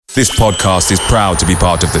This podcast is proud to be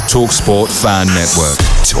part of the TalkSport Fan Network.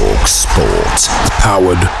 TalkSport.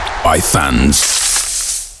 Powered by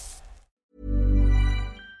fans.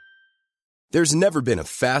 There's never been a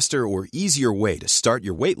faster or easier way to start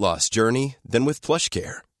your weight loss journey than with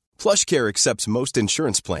PlushCare. PlushCare accepts most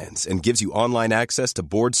insurance plans and gives you online access to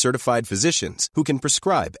board-certified physicians who can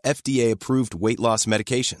prescribe FDA-approved weight loss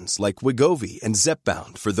medications like Wegovy and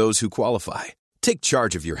Zepbound for those who qualify. Take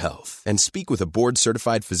charge of your health and speak with a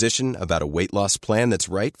board-certified physician about a weight loss plan that's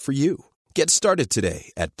right for you. Get started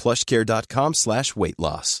today at plushcare.com/weight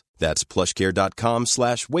loss. That's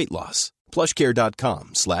plushcare.com/weight loss.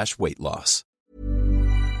 plushcare.com/weight loss.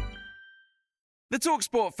 The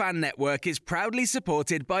TalkSport Fan Network is proudly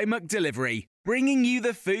supported by McDelivery, bringing you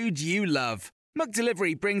the food you love.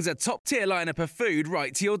 McDelivery brings a top-tier lineup of food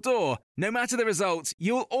right to your door. No matter the result,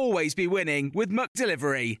 you'll always be winning with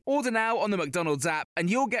McDelivery. Order now on the McDonald's app and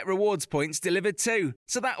you'll get rewards points delivered too.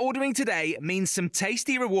 So that ordering today means some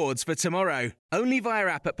tasty rewards for tomorrow. Only via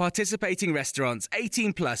app at participating restaurants.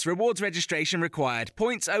 18 plus. Rewards registration required.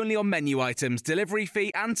 Points only on menu items. Delivery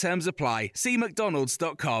fee and terms apply. See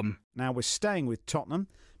mcdonalds.com. Now we're staying with Tottenham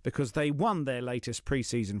because they won their latest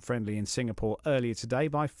pre-season friendly in Singapore earlier today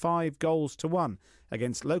by 5-1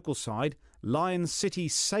 against local side Lion City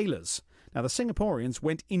Sailors. Now the Singaporeans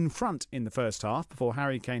went in front in the first half before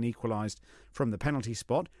Harry Kane equalised from the penalty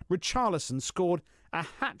spot. Richarlison scored a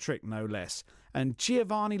hat-trick no less, and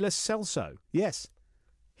Giovanni Lo Celso, yes,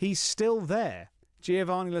 he's still there.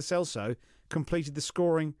 Giovanni Lo Celso completed the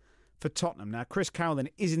scoring for Tottenham. Now, Chris Cowlin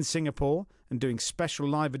is in Singapore and doing special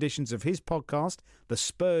live editions of his podcast, the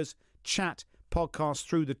Spurs Chat podcast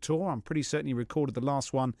through the tour. I'm pretty certain he recorded the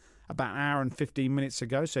last one about an hour and 15 minutes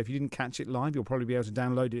ago. So if you didn't catch it live, you'll probably be able to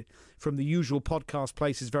download it from the usual podcast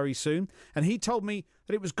places very soon. And he told me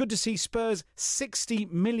that it was good to see Spurs' £60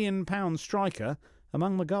 million striker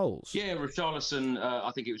among the goals. Yeah, Richarlison, I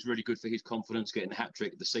think it was really good for his confidence getting a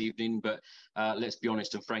hat-trick this evening, but let's be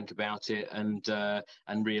honest and frank about it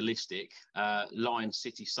and realistic. Lion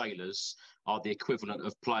City Sailors are the equivalent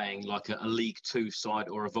of playing like a League Two side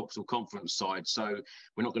or a Vauxhall Conference side, so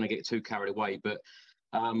we're not going to get too carried away, but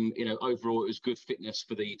overall it was good fitness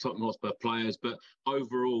for the Tottenham Hotspur players, but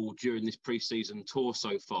overall during this pre-season tour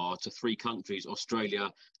so far to 3 countries,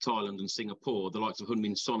 Australia, Thailand and Singapore, the likes of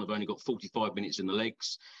Heung-min Son have only got 45 minutes in the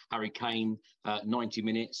legs, Harry Kane 90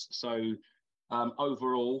 minutes. So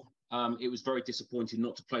overall it was very disappointing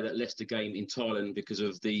not to play that Leicester game in Thailand because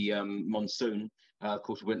of the monsoon. Of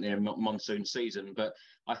course, we went there in monsoon season, but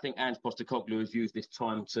I think Ange Postecoglou has used this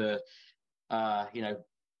time to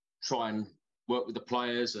try and work with the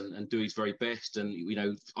players and do his very best. And,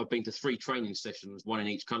 I've been to 3 training sessions, 1 in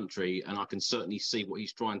each country, and I can certainly see what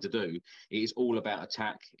he's trying to do. It is all about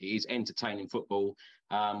attack. It is entertaining football.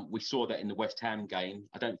 We saw that in the West Ham game.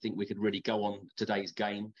 I don't think we could really go on today's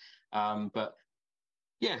game. But,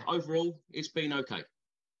 yeah, overall, it's been okay.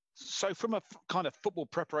 So from a kind of football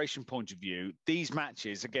preparation point of view, these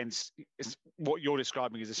matches against what you're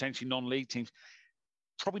describing as essentially non-league teams,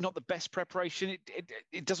 probably not the best preparation.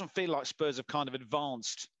 It doesn't feel like Spurs have kind of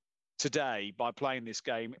advanced today by playing this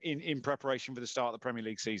game in preparation for the start of the Premier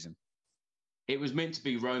League season. It was meant to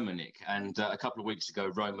be Roma, Nick, and a couple of weeks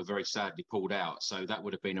ago, Roma very sadly pulled out. So that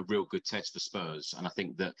would have been a real good test for Spurs. And I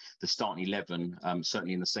think that the starting 11,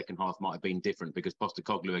 certainly in the second half, might have been different because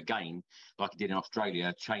Postecoglou, again, like he did in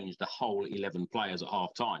Australia, changed the whole 11 players at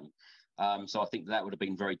half-time. So I think that would have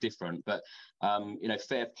been very different. But,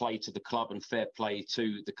 fair play to the club and fair play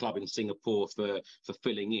to the club in Singapore for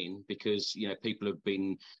filling in because, people have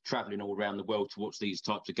been travelling all around the world to watch these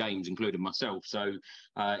types of games, including myself. So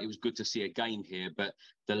it was good to see a game here. But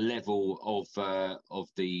the level of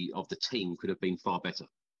the team could have been far better.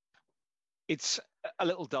 It's a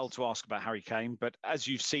little dull to ask about Harry Kane, but as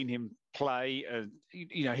you've seen him play,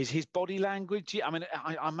 his body language, I mean,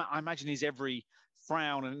 I imagine his every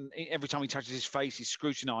frown and every time he touches his face he's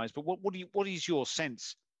scrutinised, but what is your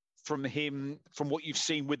sense from him, from what you've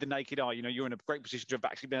seen with the naked eye? You're in a great position to have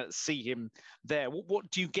actually been able to see him there.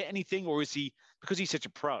 What do you get anything, or is he, because he's such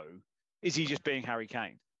a pro, is he just being Harry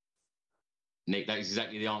Kane? Nick, that is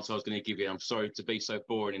exactly the answer I was going to give you. I'm sorry to be so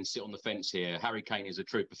boring and sit on the fence here. Harry Kane is a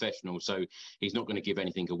true professional, so he's not going to give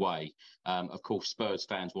anything away. Of course, Spurs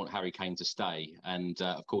fans want Harry Kane to stay. And,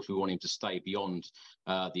 of course, we want him to stay beyond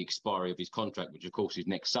the expiry of his contract, which, of course, is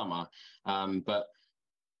next summer. But,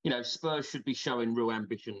 Spurs should be showing real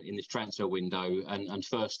ambition in this transfer window. And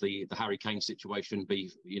firstly, the Harry Kane situation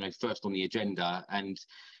be, first on the agenda. And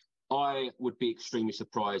I would be extremely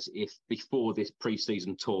surprised if before this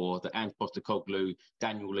pre-season tour that Ange Postecoglou,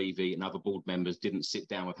 Daniel Levy and other board members didn't sit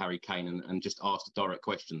down with Harry Kane and just ask the direct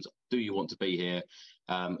questions. Do you want to be here?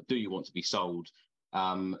 Do you want to be sold?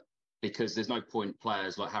 Because there's no point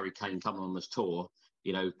players like Harry Kane coming on this tour,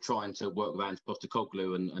 trying to work with Ange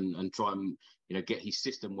Postecoglou and try and, get his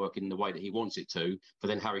system working the way that he wants it to, for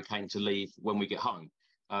then Harry Kane to leave when we get home.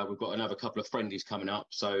 We've got another couple of friendlies coming up,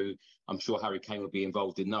 so I'm sure Harry Kane will be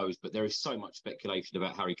involved in those. But there is so much speculation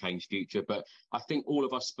about Harry Kane's future. But I think all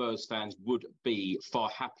of us Spurs fans would be far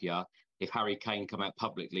happier if Harry Kane come out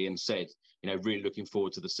publicly and said, really looking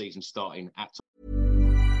forward to the season starting at.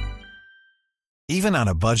 Even on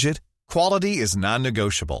a budget, quality is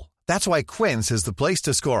non-negotiable. That's why Quince is the place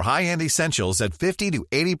to score high-end essentials at 50 to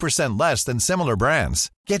 80% less than similar brands.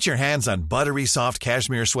 Get your hands on buttery soft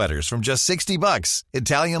cashmere sweaters from just $60,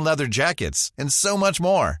 Italian leather jackets, and so much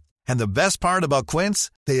more. And the best part about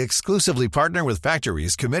Quince, they exclusively partner with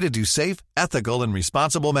factories committed to safe, ethical, and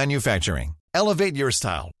responsible manufacturing. Elevate your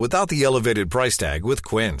style without the elevated price tag with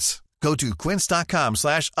Quince. Go to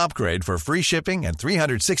quince.com/upgrade for free shipping and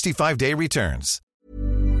 365-day returns.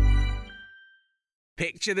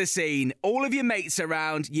 Picture the scene. All of your mates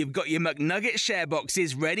around, you've got your McNugget share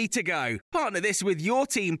boxes ready to go. Partner this with your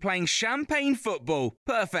team playing champagne football.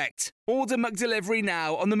 Perfect. Order McDelivery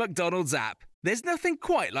now on the McDonald's app. There's nothing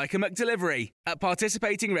quite like a McDelivery. At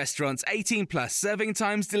participating restaurants, 18 plus, serving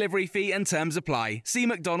times, delivery fee and terms apply. See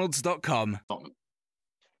mcdonalds.com. And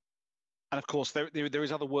of course, there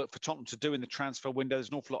is other work for Tottenham to do in the transfer window. There's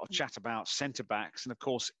an awful lot of chat about centre-backs. And of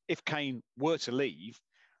course, if Kane were to leave,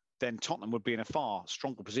 then Tottenham would be in a far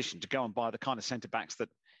stronger position to go and buy the kind of centre-backs that,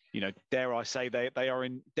 dare I say, they are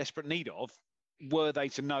in desperate need of. Were they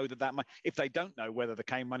to know that money, if they don't know whether the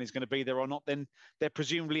Kane money is going to be there or not, then they're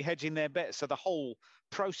presumably hedging their bets. So the whole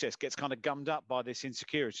process gets kind of gummed up by this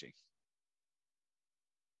insecurity.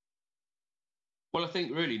 Well, I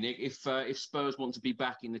think really, Nick, if Spurs want to be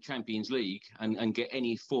back in the Champions League and get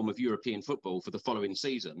any form of European football for the following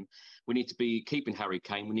season, we need to be keeping Harry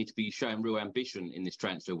Kane. We need to be showing real ambition in this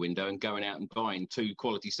transfer window and going out and buying two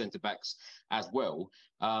quality centre-backs as well.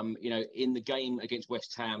 In the game against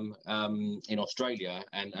West Ham in Australia,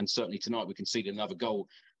 and certainly tonight we conceded another goal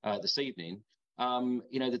this evening.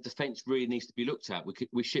 The defence really needs to be looked at.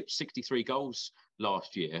 We shipped 63 goals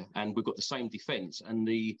last year, and we've got the same defence. And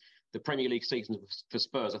the Premier League season for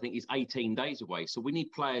Spurs, I think, is 18 days away. So we need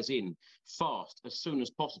players in fast, as soon as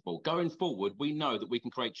possible. Going forward, we know that we can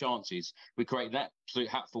create chances. We created an absolute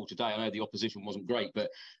hatful today. I know the opposition wasn't great, but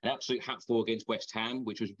an absolute hatful against West Ham,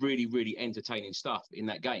 which was really, really entertaining stuff in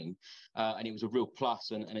that game. And it was a real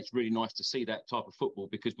plus. And it's really nice to see that type of football,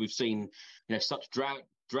 because we've seen such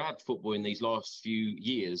drab football in these last few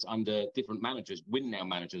years under different managers, win-now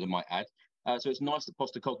managers, I might add. So it's nice that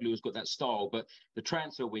Postecoglou has got that style, but the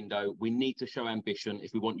transfer window, we need to show ambition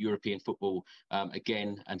if we want European football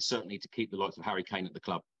again, and certainly to keep the likes of Harry Kane at the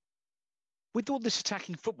club. With all this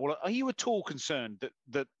attacking football, are you at all concerned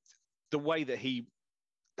that the way that he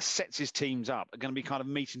sets his teams up are going to be kind of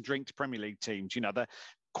meat and drink to Premier League teams?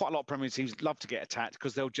 Quite a lot of Premier League teams love to get attacked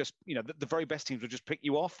because they'll just, the very best teams will just pick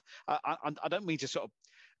you off. I don't mean to sort of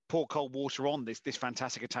pour cold water on this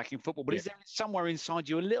fantastic attacking football, but is there somewhere inside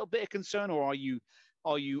you a little bit of concern, or are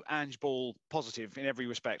you Ange Ball positive in every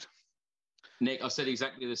respect? Nick, I said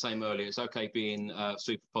exactly the same earlier. It's okay being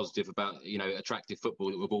super positive about, attractive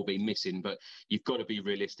football that we've all been missing, but you've got to be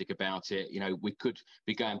realistic about it. We could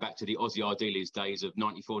be going back to the Ozzy Ardiles days of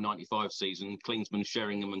 94-95 season, Klinsmann,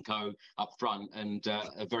 Sheringham and co up front, and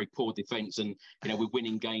a very poor defence. And, we're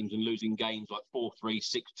winning games and losing games like 4-3,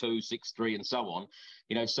 6-2, 6-3 and so on.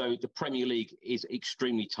 So the Premier League is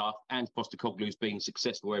extremely tough, and Postecoglou's been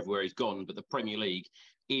successful everywhere he's gone, but the Premier League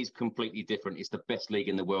is completely different. It's the best league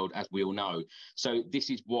in the world, as we all know. So this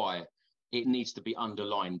is why it needs to be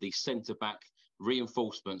underlined. These centre-back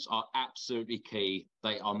reinforcements are absolutely key.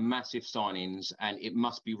 They are massive signings, and it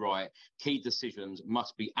must be right. Key decisions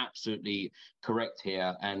must be absolutely correct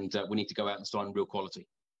here, and we need to go out and sign real quality.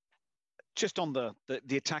 Just on the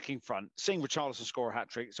attacking front, seeing Richarlison score a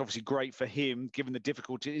hat-trick, it's obviously great for him, given the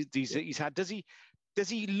difficulties he's had. Does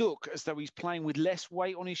he look as though he's playing with less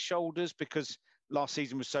weight on his shoulders because last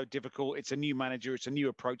season was so difficult? It's a new manager, it's a new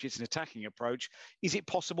approach, it's an attacking approach. Is it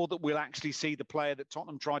possible that we'll actually see the player that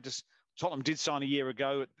Tottenham did sign a year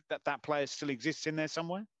ago, that player still exists in there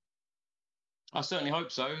somewhere? I certainly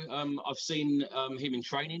hope so. I've seen him in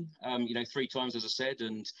training, 3 times, as I said,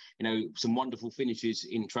 and, some wonderful finishes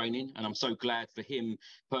in training. And I'm so glad for him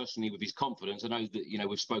personally with his confidence. I know that,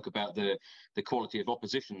 we've spoke about the quality of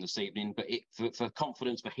opposition this evening, but for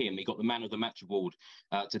confidence for him, he got the Man of the Match award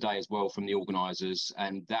today as well from the organisers,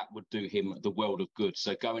 and that would do him the world of good.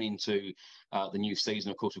 So going into the new season,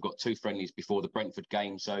 of course, we've got 2 friendlies before the Brentford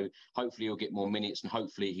game. So hopefully he'll get more minutes and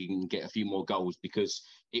hopefully he can get a few more goals, because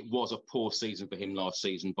it was a poor season for him last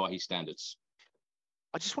season by his standards.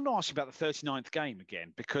 I just want to ask you about the 39th game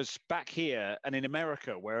again, because back here and in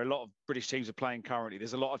America, where a lot of British teams are playing currently,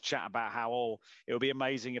 there's a lot of chat about how, it would be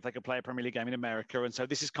amazing if they could play a Premier League game in America. And so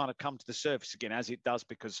this has kind of come to the surface again, as it does,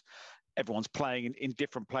 because everyone's playing in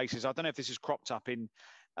different places. I don't know if this has cropped up in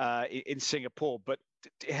Singapore, but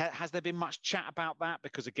has there been much chat about that?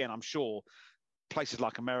 Because again, I'm sure places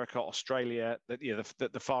like America, Australia,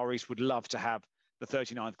 the Far East would love to have the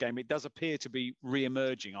 39th game. It does appear to be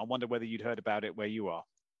re-emerging. I wonder whether you'd heard about it where you are.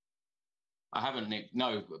 I haven't, Nick,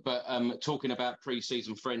 no. But talking about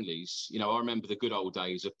pre-season friendlies, I remember the good old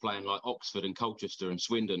days of playing like Oxford and Colchester and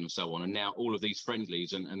Swindon and so on. And now all of these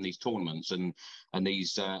friendlies and these tournaments and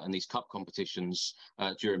these cup competitions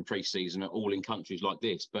during pre-season are all in countries like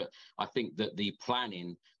this. But I think that the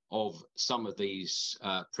planning of some of these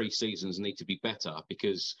pre-seasons need to be better,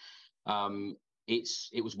 because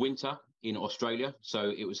it was winter in Australia,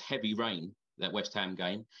 so it was heavy rain, that West Ham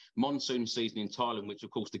game. Monsoon season in Thailand, which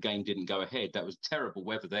of course the game didn't go ahead. That was terrible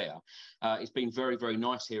weather there. It's been very, very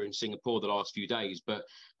nice here in Singapore the last few days, but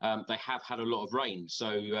they have had a lot of rain.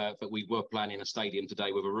 So, but we were playing in a stadium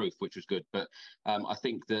today with a roof, which was good. But I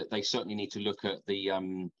think that they certainly need to look at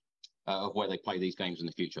the where they play these games in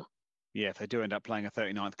the future. Yeah, if they do end up playing a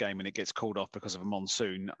 39th game and it gets called off because of a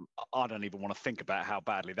monsoon, I don't even want to think about how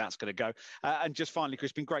badly that's going to go. And just finally, Chris,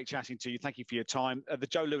 it's been great chatting to you. Thank you for your time. The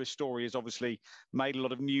Joe Lewis story has obviously made a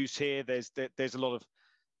lot of news here. There's a lot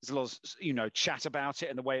of chat about it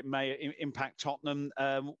and the way it may impact Tottenham.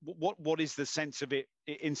 What is the sense of it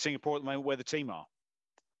in Singapore at the moment, where the team are?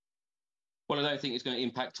 Well, I don't think it's going to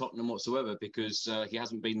impact Tottenham whatsoever, because he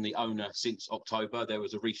hasn't been the owner since October. There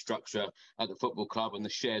was a restructure at the football club and the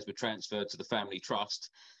shares were transferred to the family trust.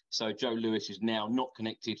 So Joe Lewis is now not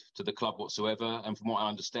connected to the club whatsoever. And from what I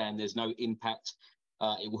understand, there's no impact.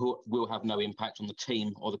 It will have no impact on the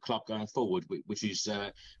team or the club going forward, which is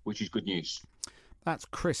good news. That's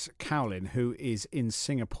Chris Cowlin, who is in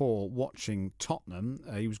Singapore watching Tottenham.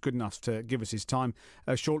 He was good enough to give us his time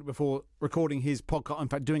shortly before recording his podcast, in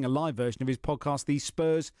fact, doing a live version of his podcast, the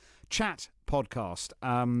Spurs Chat podcast,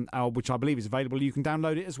 which I believe is available. You can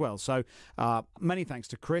download it as well. So many thanks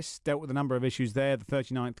to Chris. Dealt with a number of issues there, the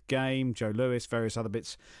 39th game, Joe Lewis, various other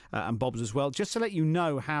bits and bobs as well. Just to let you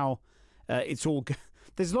know how it's all...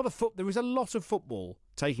 There is a lot of football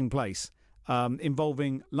taking place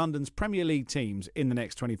involving London's Premier League teams in the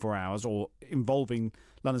next 24 hours, or involving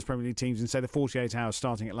London's Premier League teams in, say, the 48 hours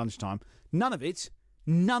starting at lunchtime. None of it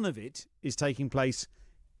is taking place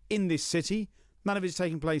in this city. None of it is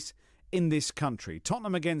taking place in this country.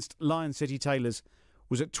 Tottenham against Lion City Tailors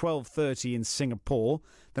was at 12:30 in Singapore.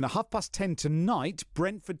 Then at 10:30 tonight,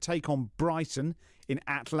 Brentford take on Brighton in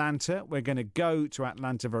Atlanta. We're going to go to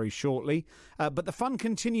Atlanta very shortly. But the fun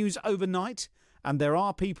continues overnight. And there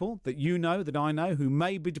are people that you know, that I know, who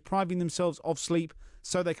may be depriving themselves of sleep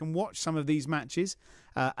so they can watch some of these matches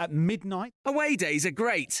at midnight. Away days are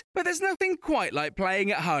great, but there's nothing quite like playing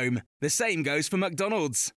at home. The same goes for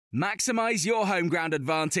McDonald's. Maximise your home ground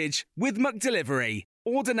advantage with McDelivery.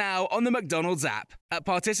 Order now on the McDonald's app. At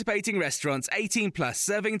participating restaurants, 18 plus,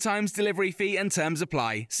 serving times, delivery fee and terms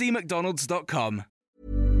apply. See mcdonalds.com.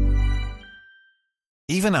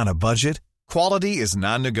 Even on a budget, quality is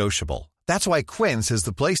non-negotiable. That's why Quince is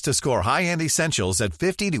the place to score high-end essentials at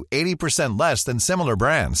 50 to 80% less than similar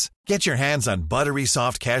brands. Get your hands on buttery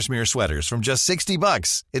soft cashmere sweaters from just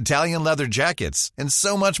 $60, Italian leather jackets, and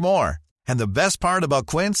so much more. And the best part about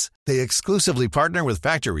Quince, they exclusively partner with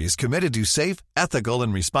factories committed to safe, ethical,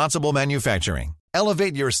 and responsible manufacturing.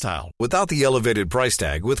 Elevate your style without the elevated price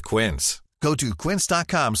tag with Quince. Go to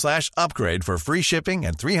quince.com/upgrade for free shipping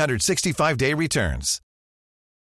and 365-day returns.